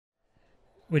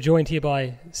We're joined here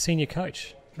by senior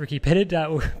coach Ricky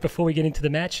Petterd. Before we get into the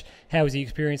match, how was the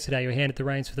experience today? You were handed the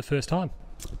reins for the first time.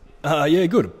 Yeah,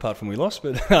 good. Apart from we lost,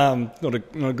 but not a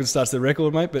good start to the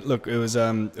record, mate. But look, it was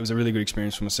a really good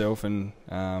experience for myself, and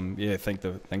thank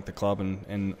the club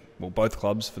and both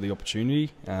clubs for the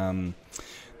opportunity. A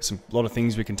lot of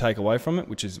things we can take away from it,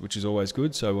 which is always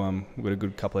good. So we've got a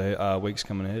good couple of weeks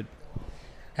coming ahead.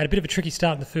 Had a bit of a tricky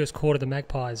start in the first quarter. The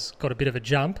Magpies got a bit of a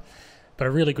jump, but a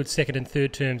really good second and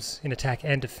third terms in attack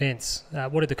and defence.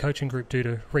 What did the coaching group do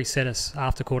to reset us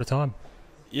after quarter time?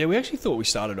 Yeah, we actually thought we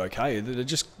started okay. They were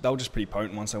just pretty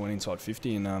potent once they went inside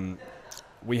 50, and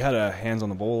we had our hands on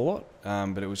the ball a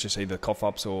lot, but it was just either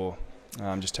cough-ups or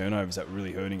just turnovers that were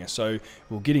really hurting us. So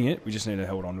we were getting it, we just needed to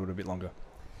hold on to it a bit longer.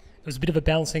 It was a bit of a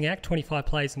balancing act, 25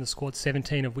 players in the squad,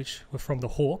 17 of which were from the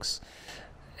Hawks.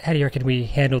 How do you reckon we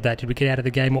handled that? Did we get out of the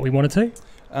game what we wanted to?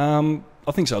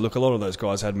 I think so. Look, a lot of those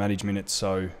guys had managed minutes,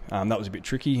 so that was a bit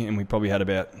tricky, and we probably had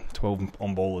about 12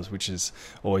 on-ballers, which is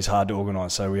always hard to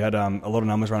organise. So we had a lot of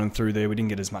numbers running through there. We didn't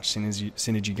get as much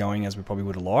synergy going as we probably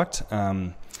would have liked.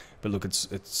 But look,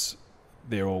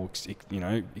 they're all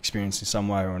experienced in some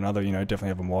way or another. Definitely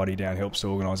having Whitey down helps to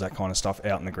organise that kind of stuff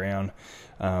out in the ground.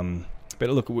 But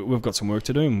look, we've got some work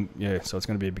to do, and so it's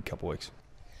going to be a big couple of weeks.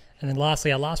 And then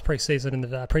lastly, our last pre-season and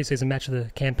the pre-season match of the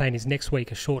campaign is next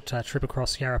week, a short trip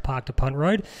across Yarra Park to Punt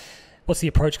Road. What's the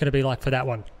approach going to be like for that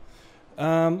one?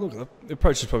 Look, the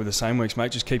approach is probably the same weeks,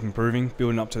 mate. Just keep improving,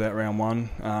 building up to that round one.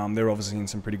 They're obviously in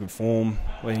some pretty good form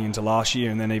leading into last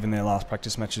year, and then even their last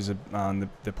practice matches,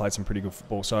 they've played some pretty good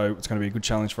football. So it's going to be a good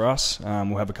challenge for us.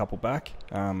 We'll have a couple back.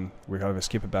 We'll have a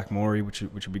skipper back, Maury, which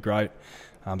would be great.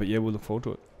 But yeah, we'll look forward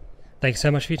to it. Thanks so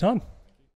much for your time.